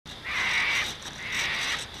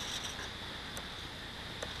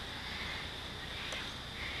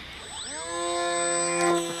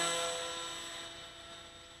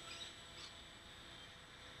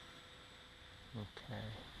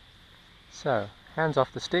So, hands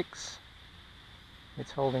off the sticks.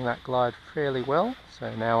 It's holding that glide fairly well,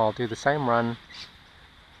 so now I'll do the same run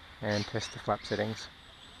and test the flap settings.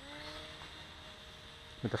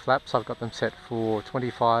 With the flaps, I've got them set for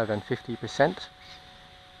 25 and 50%.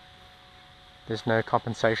 There's no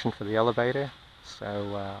compensation for the elevator,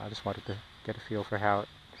 so I just wanted to get a feel for how it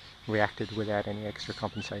reacted without any extra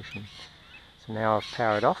compensation. So now I've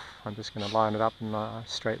powered off, I'm just going to line it up in a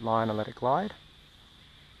straight line and let it glide.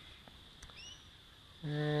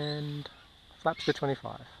 And flaps to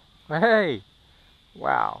 25. Hey!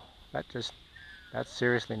 Wow, that's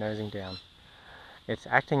seriously nosing down. It's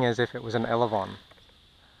acting as if it was an elevon.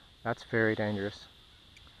 That's very dangerous.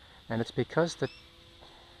 And it's because the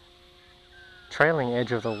trailing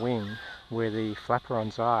edge of the wing, where the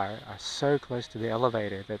flaperons are so close to the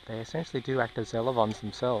elevator that they essentially do act as elevons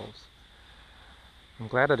themselves. I'm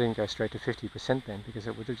glad I didn't go straight to 50% then, because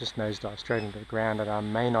it would have just nosedived straight into the ground and I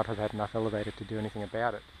may not have had enough elevator to do anything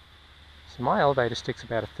about it. So my elevator sticks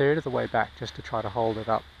about a third of the way back just to try to hold it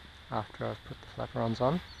up after I've put the flaperons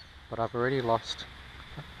on, but I've already lost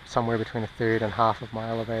somewhere between a third and half of my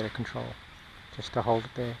elevator control just to hold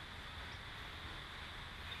it there.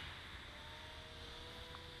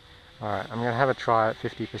 Alright, I'm going to have a try at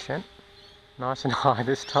 50%. Nice and high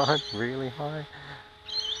this time, really high.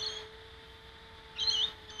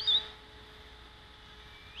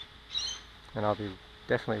 And I'll be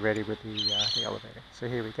definitely ready with the elevator. So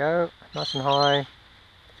here we go, nice and high,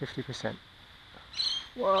 50%.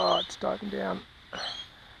 Whoa, it's diving down.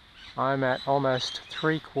 I'm at almost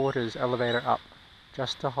 3/4 elevator up,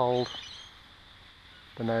 just to hold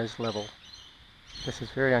the nose level. This is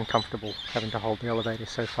very uncomfortable, having to hold the elevator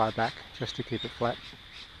so far back, just to keep it flat.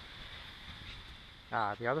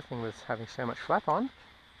 The other thing with having so much flap on,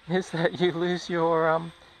 is that you lose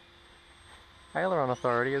your aileron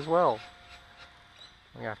authority as well.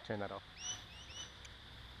 I'm going to have to turn that off.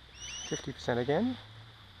 50% again.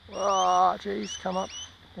 Oh, geez, come up.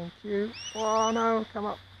 Thank you. Oh no, come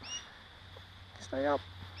up. Stay up.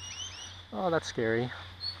 Oh, that's scary.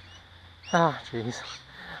 Geez.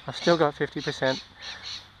 I've still got 50%.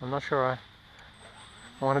 I'm not sure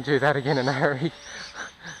I want to do that again in a hurry.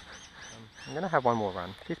 I'm going to have one more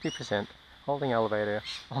run. 50%, holding elevator,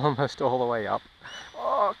 almost all the way up.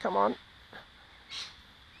 Oh, come on.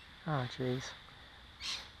 Geez.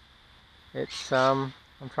 It's, I'm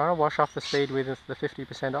trying to wash off the speed with the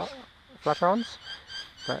 50% flaperons,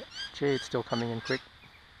 but gee, it's still coming in quick.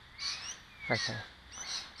 Okay.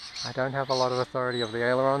 I don't have a lot of authority of the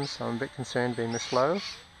ailerons, so I'm a bit concerned being this slow.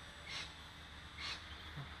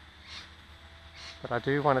 But I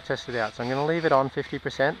do want to test it out, so I'm going to leave it on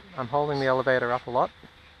 50%. I'm holding the elevator up a lot.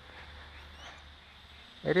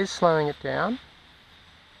 It is slowing it down,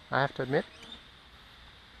 I have to admit.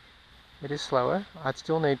 It is slower. I'd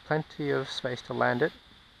still need plenty of space to land it,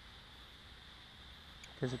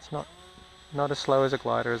 because it's not as slow as a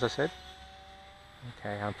glider, as I said.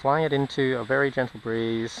 Okay, I'm flying it into a very gentle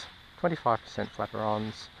breeze, 25%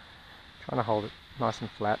 flaperons, trying to hold it nice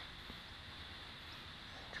and flat,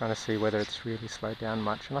 trying to see whether it's really slowed down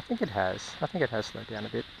much, and I think it has. I think it has slowed down a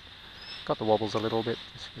bit. Got the wobbles a little bit,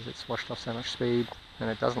 just because it's washed off so much speed,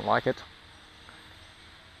 and it doesn't like it.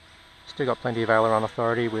 Still got plenty of aileron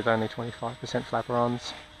authority with only 25%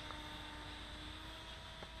 flaperons.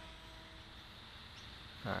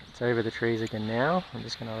 Alright, it's over the trees again now. I'm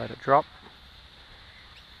just going to let it drop.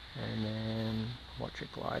 And then watch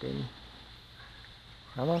it glide in.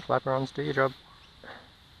 Come on, flaperons, do your job.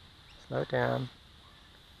 Slow it down.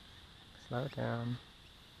 Slow it down.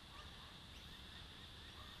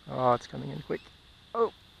 Oh, it's coming in quick.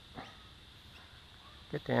 Oh!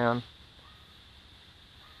 Get down.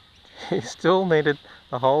 He still needed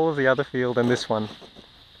the whole of the other field and this one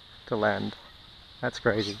to land. That's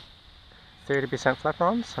crazy. 30%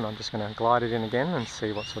 flaperons, and I'm just going to glide it in again and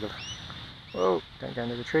see what sort of... Whoa, don't go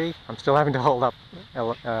into the tree. I'm still having to hold up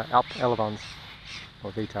elevons,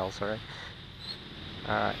 or VTOLs, sorry.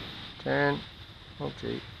 Alright, turn. Oh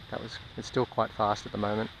gee, it's still quite fast at the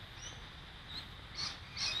moment.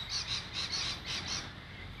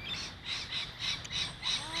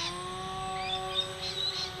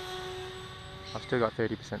 I've still got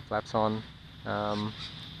 30% flaps on.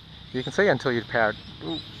 You can see until you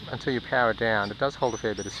power down, it does hold a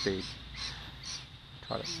fair bit of speed.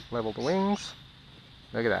 Try to level the wings.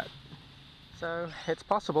 Look at that. So it's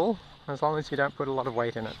possible, as long as you don't put a lot of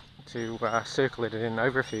weight in it, to circle it in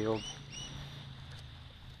overfield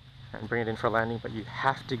and bring it in for a landing, but you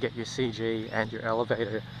have to get your CG and your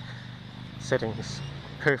elevator settings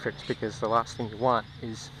perfect, because the last thing you want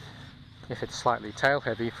is, if it's slightly tail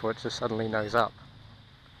heavy, for it to suddenly nose up.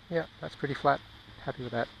 Yeah, that's pretty flat. Happy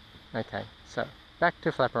with that. Okay, so back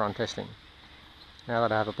to Flaperon testing. Now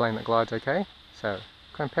that I have a plane that glides okay, so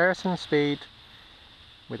comparison speed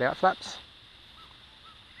without flaps.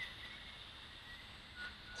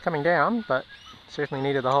 It's coming down, but certainly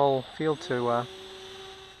needed the whole field to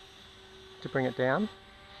bring it down.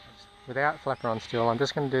 Without Flaperon still, I'm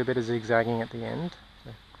just going to do a bit of zigzagging at the end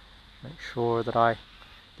to make sure that I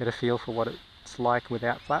get a feel for what it's like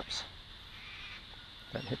without flaps.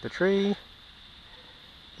 Don't hit the tree.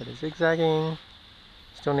 Bit of zigzagging.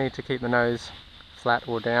 Still need to keep the nose flat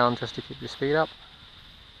or down just to keep your speed up.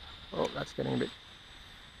 Oh, that's getting a bit...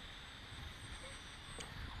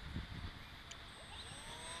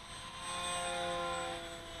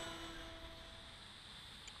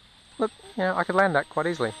 Look, you know, I could land that quite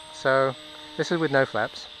easily. So, this is with no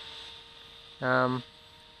flaps.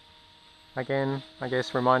 Again, I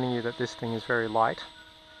guess reminding you that this thing is very light.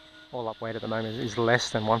 All up weight at the moment is less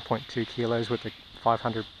than 1.2 kilos with the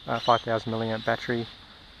 5000 milliamp battery.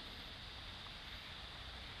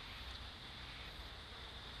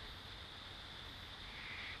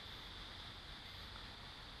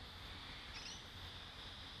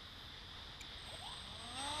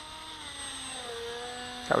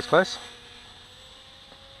 That was close.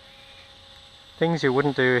 Things you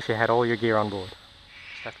wouldn't do if you had all your gear on board.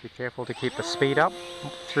 Just have to be careful to keep the speed up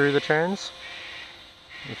through the turns.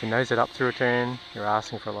 If you nose it up through a turn, you're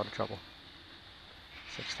asking for a lot of trouble.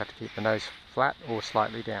 So just have to keep the nose flat or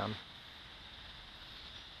slightly down.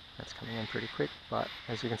 That's coming in pretty quick, but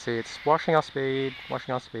as you can see, it's washing off speed,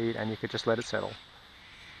 and you could just let it settle.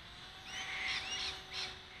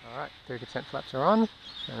 Alright, 30% flaps are on,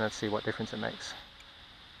 and let's see what difference it makes.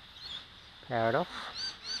 Power it off.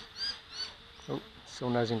 Oh, still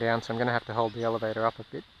nosing down, so I'm going to have to hold the elevator up a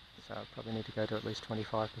bit, so I probably need to go to at least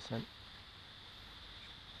 25%.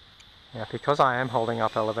 Now, because I am holding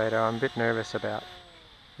up elevator, I'm a bit nervous about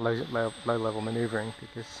low level maneuvering,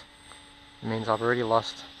 because it means I've already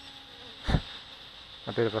lost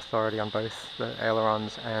a bit of authority on both the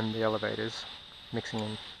ailerons and the elevators, mixing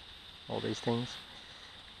in all these things.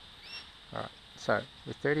 Alright, so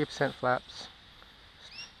with 30% flaps,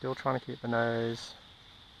 still trying to keep the nose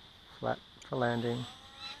flat for landing.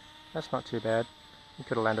 That's not too bad. You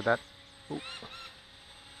could have landed that. Ooh.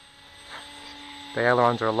 The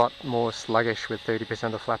ailerons are a lot more sluggish with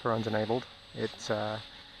 30% of Flaperons enabled. It's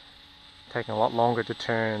taking a lot longer to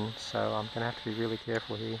turn, so I'm going to have to be really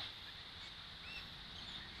careful here.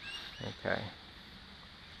 Okay.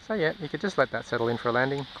 So yeah, you could just let that settle in for a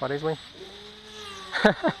landing quite easily.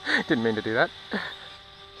 Didn't mean to do that.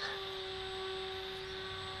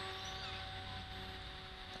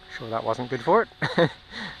 Sure that wasn't good for it.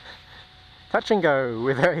 Touch and go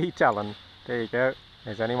with a Talon. There you go.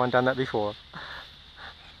 Has anyone done that before?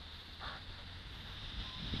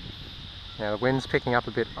 Now the wind's picking up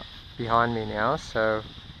a bit behind me now, so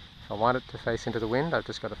if I want it to face into the wind, I've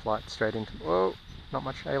just got to fly it straight into... Whoa! Not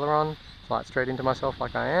much aileron. Fly it straight into myself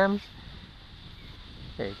like I am.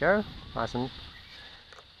 There you go. Nice and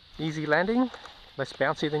easy landing. Less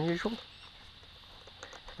bouncy than usual.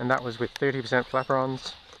 And that was with 30%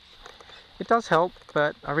 Flaperons. It does help,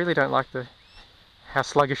 but I really don't like how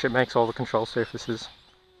sluggish it makes all the control surfaces.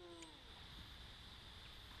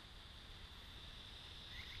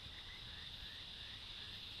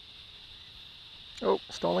 Oh,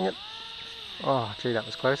 stalling it. Oh, gee, that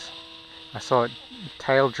was close. I saw it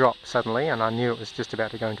tail drop suddenly, and I knew it was just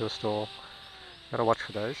about to go into a stall. Gotta watch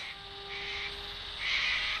for those.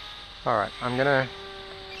 Alright, I'm gonna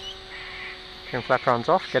turn Flaperons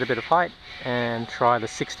off, get a bit of height, and try the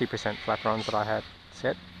 60% Flaperons that I had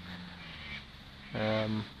set.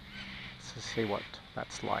 Let's see what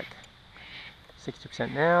that's like.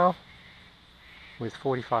 60% now, with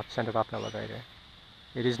 45% of up elevator.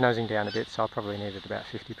 It is nosing down a bit, so I probably needed about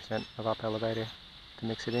 50% of up elevator to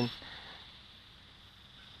mix it in.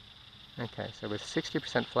 Okay, so with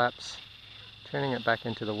 60% flaps, turning it back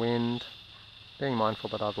into the wind, being mindful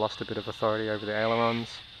that I've lost a bit of authority over the ailerons.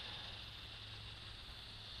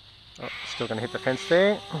 Oh, still going to hit the fence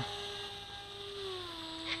there.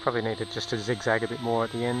 Probably needed just to zigzag a bit more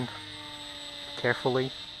at the end,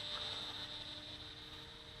 carefully.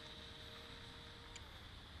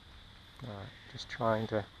 Alright, just trying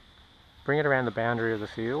to bring it around the boundary of the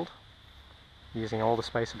field, using all the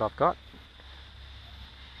space that I've got,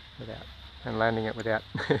 and landing it without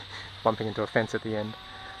bumping into a fence at the end.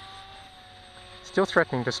 Still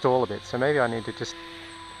threatening to stall a bit, so maybe I need to just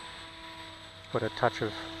put a touch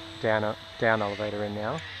of down elevator in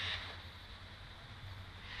now.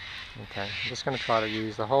 Okay, I'm just going to try to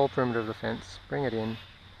use the whole perimeter of the fence, bring it in.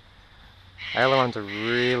 Ailerons are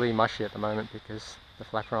really mushy at the moment because the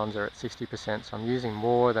Flaperons are at 60%, so I'm using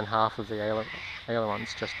more than half of the ailerons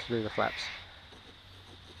just to do the flaps.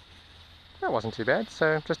 That wasn't too bad,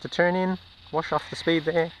 so just a turn in, wash off the speed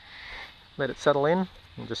there, let it settle in,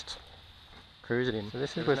 and just cruise it in. So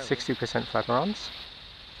this is with 60% Flaperons.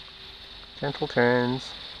 Gentle turns,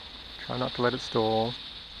 try not to let it stall.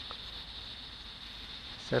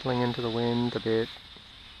 Settling into the wind a bit.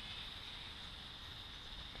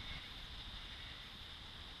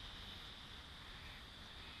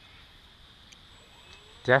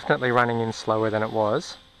 Definitely running in slower than it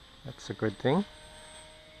was. That's a good thing.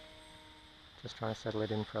 Just trying to settle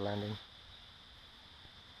it in for a landing.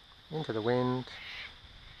 Into the wind.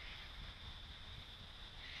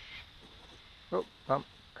 Oh, bump.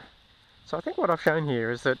 So I think what I've shown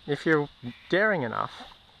here is that if you're daring enough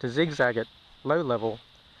to zigzag at low level,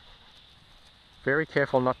 very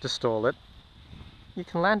careful not to stall it, you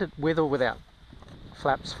can land it with or without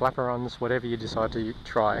flaps, flaperons, whatever you decide to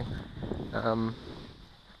try.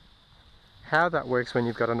 How that works when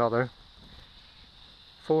you've got another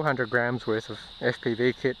 400 grams worth of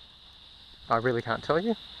FPV kit, I really can't tell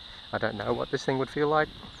you. I don't know what this thing would feel like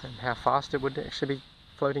and how fast it would actually be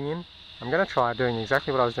floating in. I'm going to try doing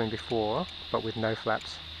exactly what I was doing before, but with no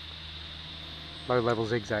flaps. Low level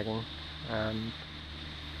zigzagging.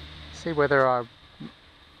 See whether I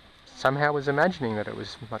somehow was imagining that it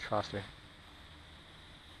was much faster.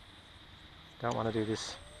 Don't want to do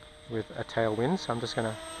this with a tailwind, so I'm just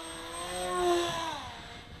going to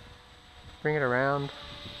bring it around.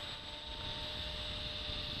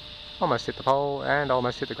 Almost hit the pole and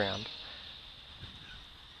almost hit the ground.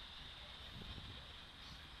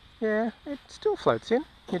 Yeah, it still floats in.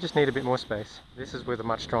 You just need a bit more space. This is with a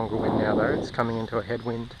much stronger wind now though. It's coming into a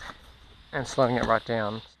headwind and slowing it right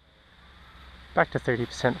down. Back to 30%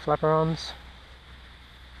 Flaperons.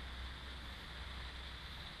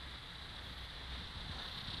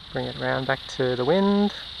 Bring it round back to the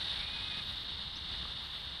wind.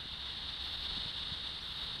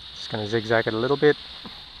 Just going to zigzag it a little bit.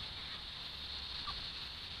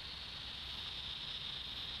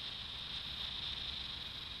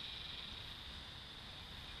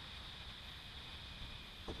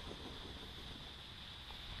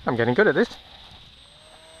 I'm getting good at this.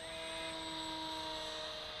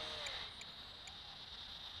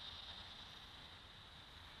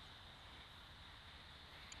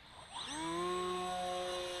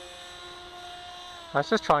 I was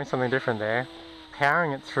just trying something different there.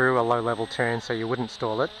 Powering it through a low level turn so you wouldn't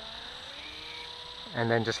stall it. And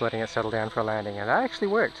then just letting it settle down for a landing. And that actually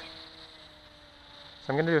worked. So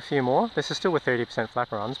I'm going to do a few more. This is still with 30%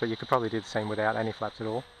 Flaperons, but you could probably do the same without any flaps at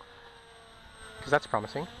all. Because that's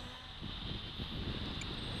promising.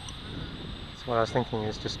 So what I was thinking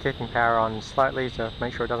is just keeping power on slightly to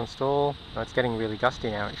make sure it doesn't stall. Oh, it's getting really gusty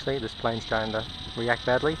now actually. This plane's starting to react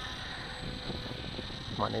badly.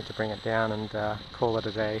 Might need to bring it down and call it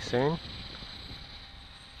a day soon.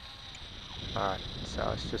 Alright,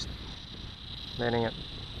 so it's just letting it...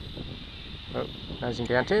 Oh, nosing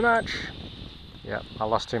down too much. Yep, I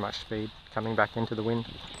lost too much speed coming back into the wind.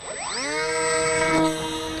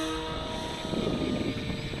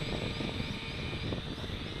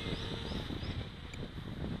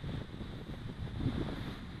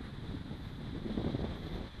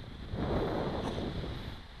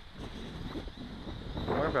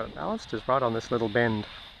 Where I've got it balanced is right on this little bend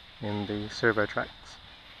in the servo tracks.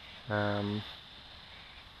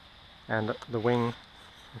 And the wing,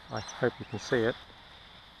 I hope you can see it,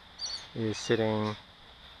 is sitting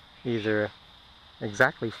either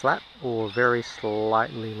exactly flat or very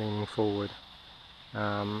slightly leaning forward.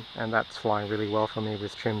 And that's flying really well for me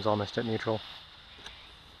with trims almost at neutral.